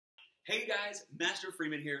Hey guys, Master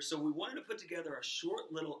Freeman here. So we wanted to put together a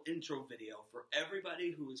short little intro video for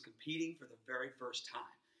everybody who is competing for the very first time.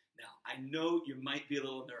 Now, I know you might be a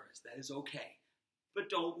little nervous. That is okay. But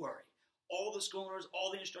don't worry. All the school owners,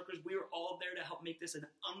 all the instructors, we are all there to help make this an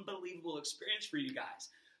unbelievable experience for you guys.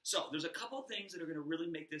 So there's a couple of things that are going to really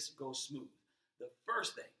make this go smooth. The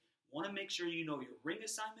first thing, want to make sure you know your ring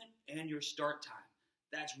assignment and your start time.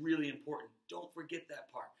 That's really important. Don't forget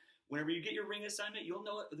that part. Whenever you get your ring assignment, you'll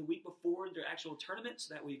know it the week before the actual tournament,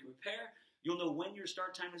 so that way you can prepare. You'll know when your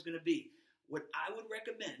start time is going to be. What I would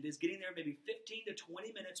recommend is getting there maybe 15 to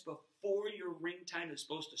 20 minutes before your ring time is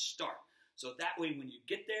supposed to start. So that way when you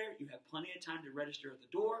get there, you have plenty of time to register at the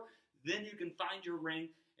door, then you can find your ring,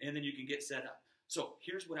 and then you can get set up. So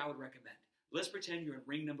here's what I would recommend. Let's pretend you're in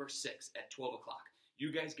ring number 6 at 12 o'clock.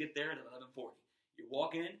 You guys get there at 11:40. You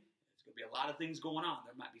walk in. There's going to be a lot of things going on.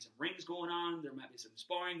 There might be some rings going on. There might be some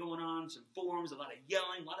sparring going on, some forms, a lot of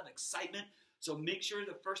yelling, a lot of excitement. So make sure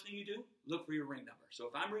the first thing you do, look for your ring number. So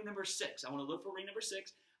if I'm ring number 6, I want to look for ring number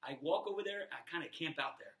 6. I walk over there. I kind of camp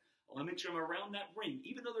out there. I want to make sure I'm around that ring.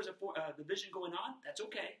 Even though there's a division going on, that's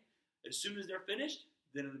okay. As soon as they're finished,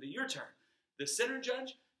 then it'll be your turn. The center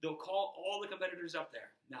judge, they'll call all the competitors up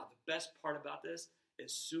there. Now, the best part about this,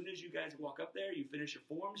 as soon as you guys walk up there, you finish your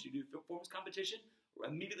forms, you do forms competition,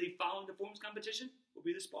 immediately following the forms competition will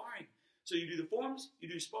be the sparring. So you do the forms, you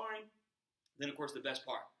do sparring, then of course the best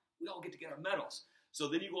part, we all get to get our medals. So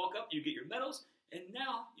then you walk up, you get your medals, and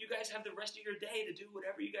now you guys have the rest of your day to do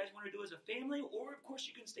whatever you guys want to do as a family, or of course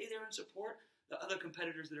you can stay there and support the other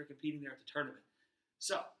competitors that are competing there at the tournament.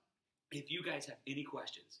 So if you guys have any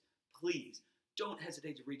questions, please don't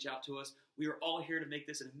hesitate to reach out to us. We are all here to make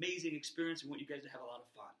this an amazing experience. We want you guys to have a lot of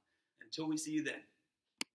fun. Until we see you then.